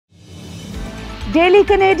Daily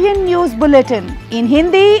Canadian News Bulletin in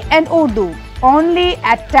Hindi and Urdu, only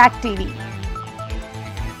at TAC TV.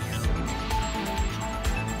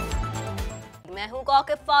 मैं हूं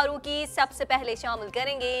कौकब फारूकी। सबसे पहले शामिल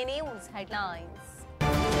करेंगे न्यूज हेडलाइंस।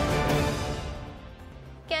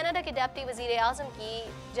 कनाडा के डिप्टी वजीर आजम की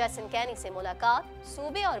जैसन कैनी से मुलाकात,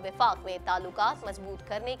 सूबे और वफाक में ताल्लुकात मजबूत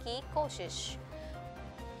करने की कोशिश।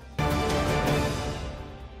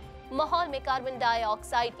 माहौल में कार्बन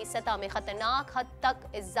डाइऑक्साइड की सतह में खतरनाक हद तक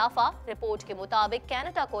इजाफा, रिपोर्ट के मुताबिक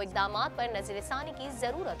कनाडा को इक़दामात पर नजरसानी की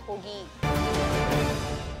जरूरत होगी।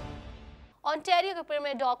 ओंटारियो के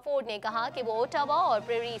प्रीमियर डॉग फोर्ड ने कहा कि वो ओटावा और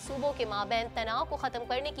प्रेरी सूबों के माबैन तनाव को खत्म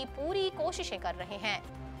करने की पूरी कोशिशें कर रहे हैं।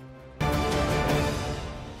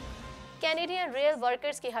 कैनेडियन रेल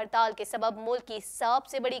वर्कर्स की हड़ताल के सबब मुल्क की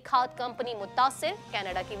सबसे बड़ी खाद कंपनी मुतासिर,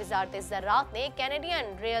 कनाडा की वजारत ज़राअत ने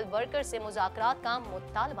कैनेडियन रेल वर्कर्स से मुज़ाकरात का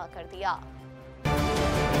मुतालबा कर दिया।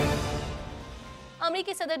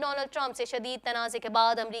 अमरीकी सदर डोनाल्ड ट्रंप से शदीद तनाज़े के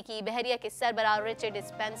बाद अमरीकी बहरिया के सरबराह रिचर्ड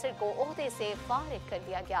स्पेंसर को ओहदे से फारिग कर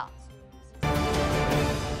दिया गया।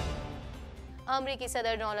 अमरीकी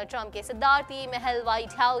सदर डोनाल्ड ट्रंप के सदारती महल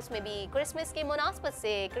व्हाइट हाउस में भी क्रिसमस की मुनासबत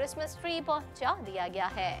से क्रिसमस ट्री पहुंचा दिया गया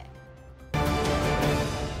है।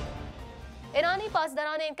 ईरानी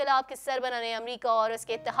पासदारान इंकलाब के सरबराह ने अमरीका और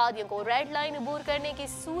उसके इत्तेहादियों को रेड लाइन अबूर करने की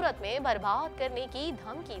सूरत में बर्बाद करने की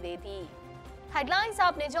धमकी दे दी। हेडलाइंस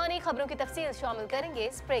आपने जानी, खबरों की तफसील शामिल करेंगे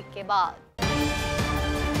इस ब्रेक के बाद।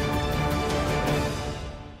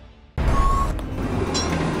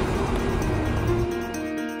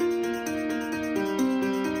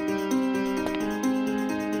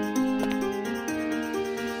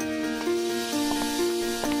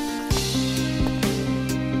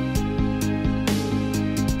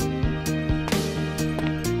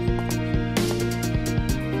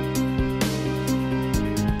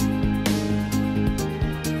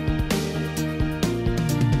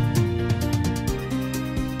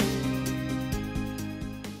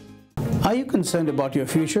 Are you concerned about your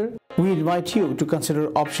future? We invite you to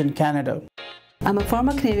consider Option Canada. I'm a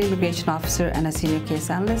former Canadian immigration officer and a senior case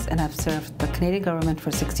analyst, and have served the Canadian government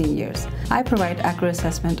for 16 years. I provide accurate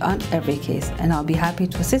assessment on every case, and I'll be happy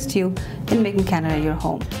to assist you in making Canada your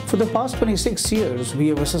home. For the past 26 years, we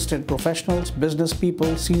have assisted professionals, business people,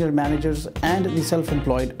 senior managers, and the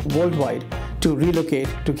self-employed worldwide to relocate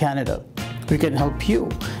to Canada. We can help you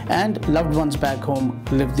and loved ones back home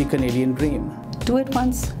live the Canadian dream. Do it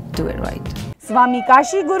once, do it right. स्वामी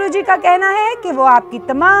काशी गुरुजी का कहना है कि वो आपकी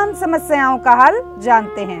तमाम समस्याओं का हल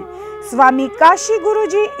जानते हैं। स्वामी काशी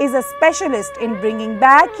गुरुजी is a specialist in bringing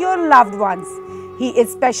back your loved ones. He is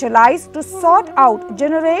specialized to sort out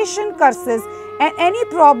generation curses and any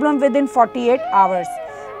problem within 48 hours.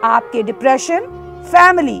 आपके डिप्रेशन,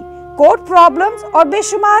 फैमिली, कोर्ट प्रॉब्लम्स और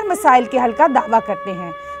बेशुमार मसाइल के हल का दावा करते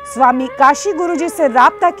हैं। स्वामी काशी गुरुजी से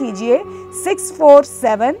राब्ता कीजिए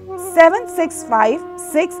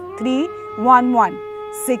 647-765-6311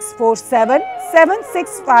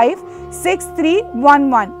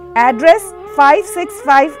 647-765-6311। Address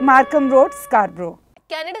 565 Markham road, Scarborough.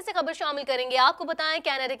 Canada से खबर शामिल करेंगे। आपको बताएं,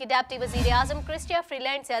 कनाडा के डिप्टी वजीर आजम क्रिस्टिया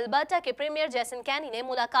फ्रीलैंड से अल्बर्टा के प्रीमियर जैसन कैनी ने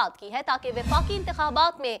मुलाकात की है ताकि वफाकी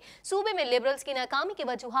इंतखाबात में सूबे में लिबरल्स की नाकामी की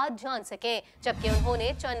वजूहात जान सकें, जबकि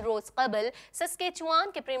उन्होंने चंद रोज कबल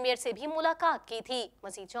सस्केचुआन के प्रीमियर से भी मुलाकात की थी।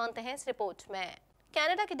 मजीद जानते हैं इस रिपोर्ट में।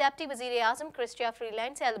 कनाडा के डिप्टी वजीर आजम क्रिस्टिया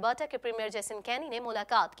फ्रीलैंड से अल्बर्टा के प्रीमियर जैसन कैनी ने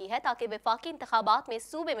मुलाकात की है ताकि वफाकी इंतखाबात में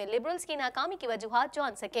सूबे में लिबरल्स की नाकामी की वजूहात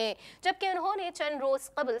जान सकें, जबकि उन्होंने चंद रोज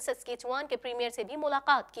कबल सस्केचुआन के प्रीमियर से भी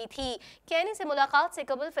मुलाकात की थी। कैनी से मुलाकात से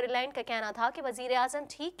कबल फ्रीलैंड का कहना था कि वजीर आजम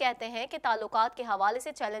ठीक कहते हैं कि ताल्लुकात के हवाले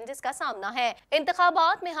से चैलेंजेस का सामना है।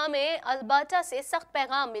 इंतखाबात में हमें अल्बर्टा से सख्त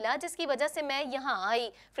पैगाम मिला, जिसकी वजह से मैं यहाँ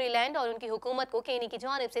आई। फ्रीलैंड और उनकी हुकूमत को कैनी की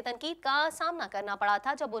जानिब से तनकीद का सामना करना पड़ा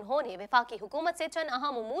था जब उन्होंने वफाकी हुकूमत से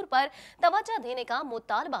अहम उमूर पर तवज्जो देने का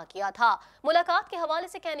मुतालबा किया था। मुलाकात के हवाले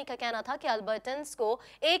से कैनी का कहना था कि अल्बर्टन्स को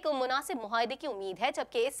एक मुनासिब मुआहदे की उम्मीद है,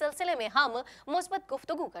 जबकि इस सिलसिले में हम मुस्बत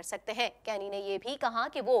गुफ्तगू कर सकते हैं। कैनी ने यह भी कहा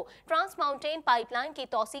कि वो ट्रांस माउंटेन पाइपलाइन की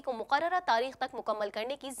तौसी को मुकर्ररा तारीख तक मुकम्मल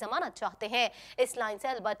करने की जमानत चाहते हैं। इस लाइन से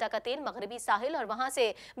अल्बर्टा का तेल मगरबी साहिल और वहां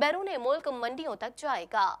से बैरून मुल्क मंडियों तक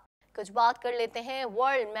जाएगा। कुछ बात कर लेते हैं।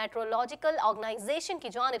 वर्ल्ड मेट्रोलॉजिकल ऑर्गेनाइजेशन की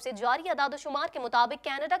जानिब से जारी अदाद-ओ-शुमार के मुताबिक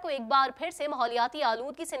कनाडा को एक बार फिर से माहौलियाती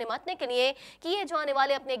आलूदगी से निपटने के लिए किए जाने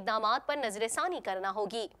वाले अपने इकदामात पर नजरसानी करना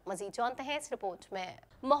होगी। मजीद जानते हैं इस रिपोर्ट में।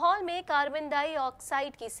 माहौल में कार्बन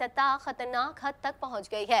डाइऑक्साइड की सतह खतरनाक हद तक पहुंच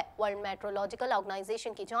गई है। वर्ल्ड मेट्रोलॉजिकल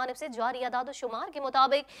ऑर्गेनाइजेशन की जानिब से जारी अदाद-ओ-शुमार के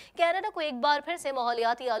मुताबिक कनाडा को एक बार फिर से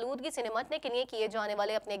माहौलियाती आलूदगी से निपटने के लिए किए जाने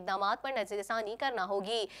वाले अपने इकदामात पर नजरसानी करना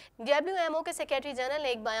होगी। WMO के सेक्रेटरी जनरल ने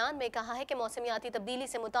एक बयान में कहा है कि मौसमियाती तब्दीली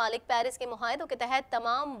से मुतालिक पेरिस के मुआहदों के तहत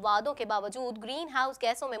तमाम वादों के बावजूद ग्रीन हाउस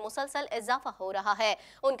गैसों में मुसलसल इजाफा हो रहा है।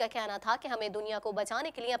 उनका कहना था कि हमें दुनिया को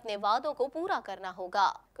बचाने के लिए अपने वादों को पूरा करना होगा।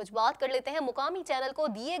 कुछ बात कर लेते हैं मुकामी चैनल को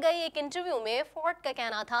दिए गए एक इंटरव्यू में फोर्ड का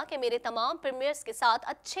कहना था कि मेरे तमाम प्रीमियर्स के साथ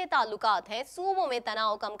अच्छे ताल्लुकात हैं, सूबों में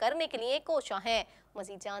तनाव कम करने के लिए कोशिश है।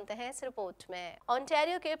 मजीद जानते हैं इस रिपोर्ट में।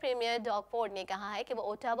 ओंटारियो के प्रीमियर डॉग फोर्ड ने कहा है कि वो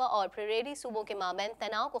ओटावा और प्रेरी सूबों के माबैन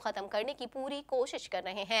तनाव को खत्म करने की पूरी कोशिश कर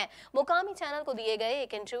रहे हैं। मुकामी चैनल को दिए गए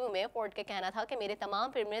एक इंटरव्यू में फोर्ड का कहना था कि मेरे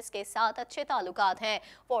तमाम प्रीमियर्स के साथ अच्छे ताल्लुकात हैं।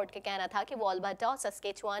 फोर्ड का कहना था कि वो अल्बर्टा और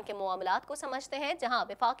सस्केचुआन के मामलात को समझते हैं, जहां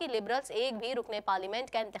वफाकी लिबरल्स एक भी रुकने पार्लियामेंट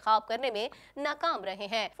का इंतखाब करने में नाकाम रहे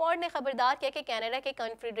हैं। फोर्ड ने खबरदार किया कि कनाडा के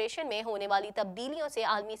कॉन्फेडरेशन में होने वाली तब्दीलियों से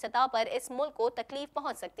आलमी सतह पर इस मुल्क को तकलीफ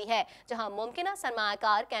पहुंच सकती है, जहां मुमकिन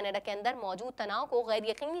सरमायाकार कनाडा के अंदर मौजूद तनाव को गैर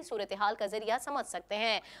यकीनी सूरत हाल का जरिया समझ सकते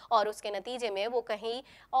हैं और उसके नतीजे में वो कहीं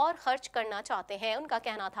और खर्च करना चाहते हैं। उनका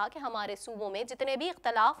कहना था कि हमारे सूबों में जितने भी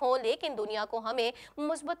इख्तलाफ हों, लेकिन दुनिया को हमें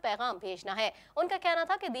मुस्बत पैगाम भेजना है। उनका कहना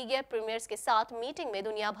था कि दीगर प्रीमियर्स के साथ मीटिंग में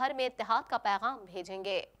दुनिया भर में इत्तेहाद का पैगाम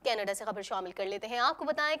भेजेंगे। कनाडा से खबर शामिल कर लेते हैं। आपको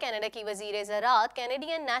बताएं, कनाडा की वजीर ज़राअत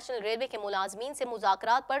कैनेडियन नेशनल रेलवे के मुलाजमीन से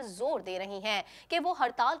मुज़ाकरात पर जोर दे रही हैं कि वो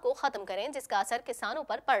हड़ताल को खत्म करें, जिसका असर किसानों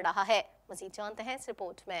पर पड़ रहा है। मज़ीद जानते हैं इस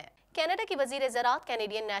रिपोर्ट में। कनाडा की वजीर ज़राअत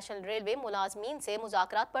कैनेडियन नेशनल रेलवे मुलाजमीन से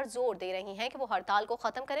मुज़ाकरात पर जोर दे रही हैं कि वो हड़ताल को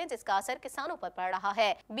खत्म करें, जिसका असर किसानों पर पड़ रहा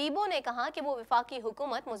है। बीबो ने कहा कि वो वफाकी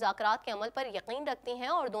हुकूमत मुज़ाकरात के अमल पर यकीन रखती हैं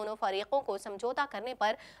और दोनों फरीकों को समझौता करने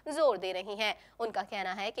पर जोर दे रही हैं। उनका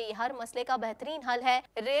कहना है कि यह हर मसले का बेहतरीन हल है।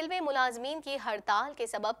 रेलवे मुलाजमीन की हड़ताल के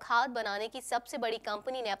सबब खाद बनाने की सबसे बड़ी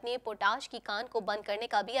कंपनी ने अपने पोटाश की कान को बंद करने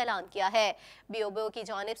का भी ऐलान किया है। बीओबो की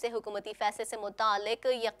जानिब से हुकूमती फैसले से मुतालिक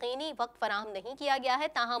यकीनी वक्त फराहम नहीं किया गया है,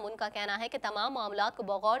 ताहम उनका कहना है कि तमाम मामलात को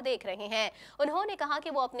बगौर देख रहे हैं। उन्होंने कहा कि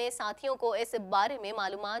वो अपने साथियों को इस बारे में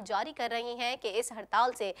मालूमात जारी कर रही हैं कि इस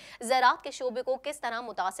हड़ताल से ज़राअत के शोबे को किस तरह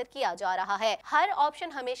मुतासिर किया जा रहा है। हर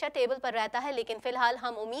ऑप्शन हमेशा टेबल पर रहता है, लेकिन फिलहाल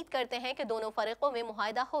हम उम्मीद करते हैं कि दोनों फरीकों में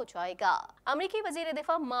मुआहदा हो जाएगा। अमरीकी वजीर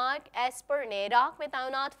दिफा मार्क एस्पर ने इराक में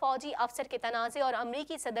तैनात फौजी अफसर के तनाज़े और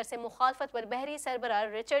अमरीकी सदर से मुखालफत पर बहरी सरबराह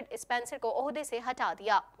रिचर्ड स्पेंसर को ओहदे से हटा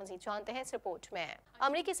दिया। मज़ीद जानते हैं इस रिपोर्ट में।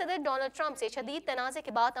 अमरीकी सदर डोनाल्ड ट्रंप से शदीद तनाज़े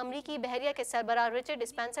के बाद अमरीकी बहरिया के सरबराह रिचर्ड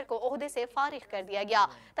स्पेंसर को ओहदे से फारिग कर दिया गया।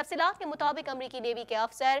 तफसीलात के मुताबिक अमरीकी नेवी के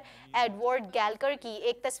अफसर एडवर्ड गैलकर की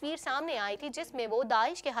एक तस्वीर सामने आई थी, जिसमें वो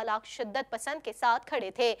दाइश के हलाक शिद्दत पसंद के साथ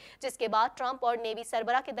खड़े थे, जिसके बाद ट्रंप और नेवी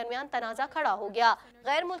सरबराह के दरमियान तनाज़ा खड़ा हो गया।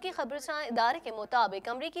 गैर मुल्की खबरसां इदारे के मुताबिक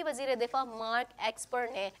अमरीकी वजीर दिफा मार्क एस्पर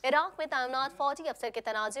ने इराक में तैनात फौजी अफसर के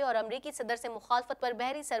तनाज़े और अमरीकी सदर से मुखालफत पर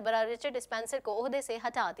बहरी सरबराह रिचर्ड स्पेंसर को ओहदे से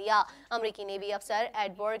हटा दिया। अमरीकी नेवी अफसर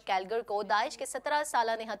एडवर्ड गैलकर को दाइश के 17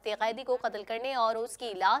 साला निहत्ते कैदी को कत्ल करने और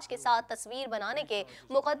उसकी लाश के साथ तस्वीर बनाने के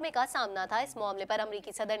मुकदमे का सामना था। इस मामले पर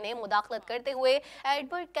अमरीकी सदर ने मुदाखलत करते हुए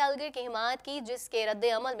एडवर्ड गैलकर की हिमायत की, जिसके रद्द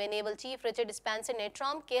अमल में नेवल चीफ रिचर्ड स्पेंसर ने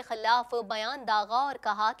ट्रंप के खिलाफ बयान दागा और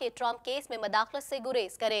कहा कि ट्रंप केस में मदाखलत से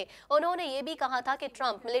गुरेज करे। उन्होंने ये भी कहा था कि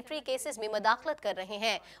ट्रंप मिलिट्री केसेस में मदाखलत कर रहे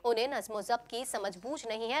हैं, उन्हें नज़्म ज़ब्त की समझबूझ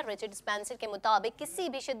नहीं है। रिचर्ड स्पेंसर के मुताबिक किसी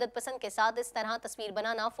भी शिद्दत पसंद के साथ इस तरह तस्वीर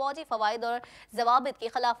बनाना फौजी फवायद और जवाबित की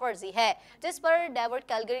खिलाफ वर्जी है, जिस पर एडवर्ड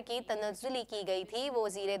गैलकर की तनज़्ज़ुली की गई थी। वो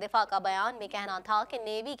वज़ीर दिफा का बयान में कहना था कि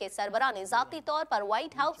नेवी के सरबराह ने ज़ाती तौर पर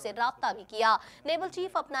व्हाइट हाउस से राब्ता भी किया। नेवल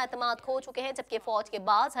चीफ अपना एतमाद खो चुके हैं, जबकि फौज के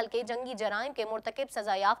बाज़ हल्के जंगी जराइम के मुर्तकिब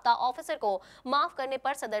सजा याफ्ता ऑफिसर को माफ करने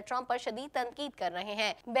पर सदर ट्रंप पर शदीद तनकीद कर रहे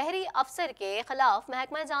हैं। बहरी अफसर के खिलाफ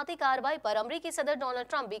महकमा जाती कार्रवाई पर अमरीकी सदर डोनाल्ड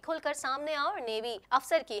ट्रंप भी खुलकर सामने आए और नेवी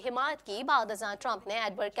अफसर की हिमायत की। बाद अज़ां ट्रंप ने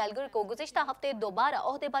एडवर्ड गैलकर को गुज़िश्ता हफ्ते दोबारा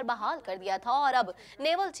ओहदे पर बहाल कर दिया था और अब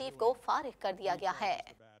नेवल चीफ को फारिग कर दिया गया है।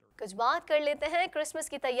 कुछ बात कर लेते हैं क्रिसमस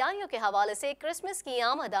की तैयारियों के हवाले से। क्रिसमस की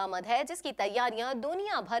आमद है, जिसकी तैयारियां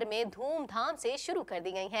दुनिया भर में धूमधाम से शुरू कर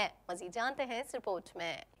दी गई हैं। मज़ीद जानते हैं इस रिपोर्ट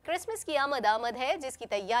में। क्रिसमस की आमद है, जिसकी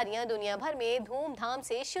तैयारियां दुनिया भर में धूमधाम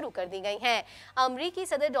से शुरू कर दी गई हैं। अमरीकी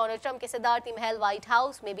सदर डोनाल्ड ट्रंप के सदारती महल व्हाइट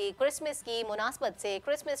हाउस में भी क्रिसमस की मुनासबत से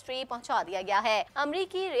क्रिसमस ट्री पहुंचा दिया गया है।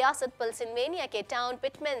 अमरीकी रियासत पेंसिल्वेनिया के टाउन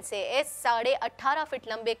पिटमैन से इस 18.5 फीट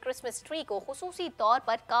लंबे क्रिसमस ट्री को खुसूसी तौर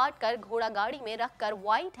पर काट कर घोड़ा गाड़ी में रखकर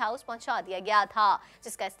व्हाइट हाउस पहुंचा दिया गया था,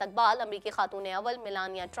 जिसका इस्तकबाल अमरीकी खातून अव्वल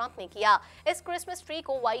मेलानिया ट्रंप ने किया। इस क्रिसमस ट्री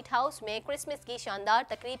को व्हाइट हाउस में क्रिसमस की शानदार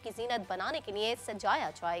तकरीब की जीनत बनाने के लिए सजाया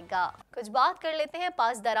जाएगा। कुछ बात कर लेते हैं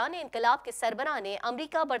पासदारान इनकलाब के सरबराह ने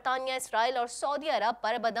अमरीका, बरतानिया, इसराइल और सऊदी अरब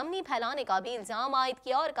पर बदअमनी फैलाने का भी इल्जाम आयद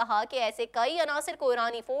किया और कहा कि ऐसे कई अनासर को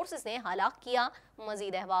ईरानी फोर्सेस ने हलाक किया।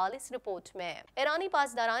 मजीद अहवाल इस रिपोर्ट में। ईरानी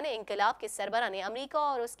पासदारान इंकलाब के सरबरा ने अमेरिका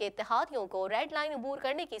और उसके इत्तेहादियों को रेड लाइन अबूर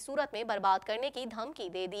करने की सूरत में बर्बाद करने की धमकी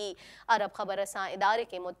दे दी। अरब खबर रसां इदारे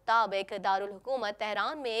के मुताबिक दारुल हुकूमत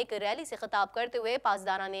तेहरान में एक रैली से खिताब करते हुए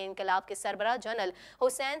पासदारान इंकलाब के सरबरा जनरल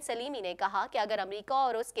हुसैन सलीमी ने कहा कि अगर अमेरिका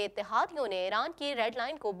और उसके इत्तेहादियों ने ईरान की रेड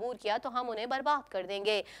लाइन को अबूर किया तो हम उन्हें बर्बाद कर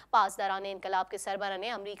देंगे। पासदारान इंकलाब के सरबरा ने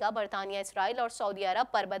अमेरिका, बरतानिया, इसराइल और सऊदी अरब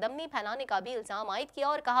पर बदअमनी फैलाने का भी इल्जाम आयद किया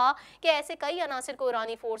और कहा कि ऐसे कई अनासिर को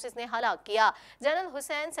ईरानी फोर्सेस ने हलाक किया। जनरल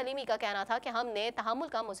हुसैन सलीमी का कहना था कि हमने तहम्मुल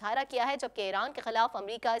का मुजाहरा किया है, जबकि ईरान के खिलाफ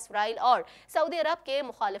अमेरिका, इसराइल और सऊदी अरब के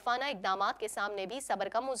मुखालिफाना इकदामात के सामने भी सब्र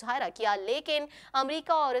का मुजाहरा किया, लेकिन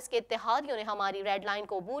अमेरिका और उसके इत्तेहादियों ने हमारी रेड लाइन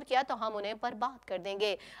को अबूर किया तो हम उन्हें बर्बाद कर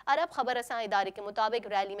देंगे। अरब खबर रसां इदारे के मुताबिक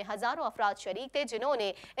रैली में हजारों अफराद शरीक थे,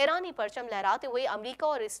 जिन्होंने ईरानी परचम लहराते हुए अमेरिका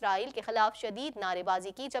और इसराइल के खिलाफ शदीद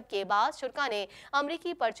नारेबाजी की, जबकि बाज़ शुरका ने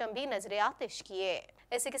अमेरिकी परचम भी नजर आतिश किए।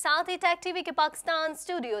 इसी के साथ ही टैग टीवी के पाकिस्तान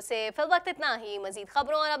स्टूडियो से फिल वक्त इतना ही। मजीद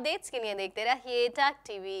खबरों और अपडेट्स के लिए देखते रहिए tag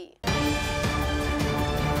TV.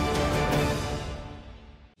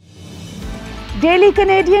 Daily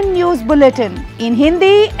Canadian News Bulletin in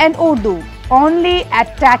Hindi and Urdu only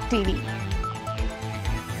at Tag TV.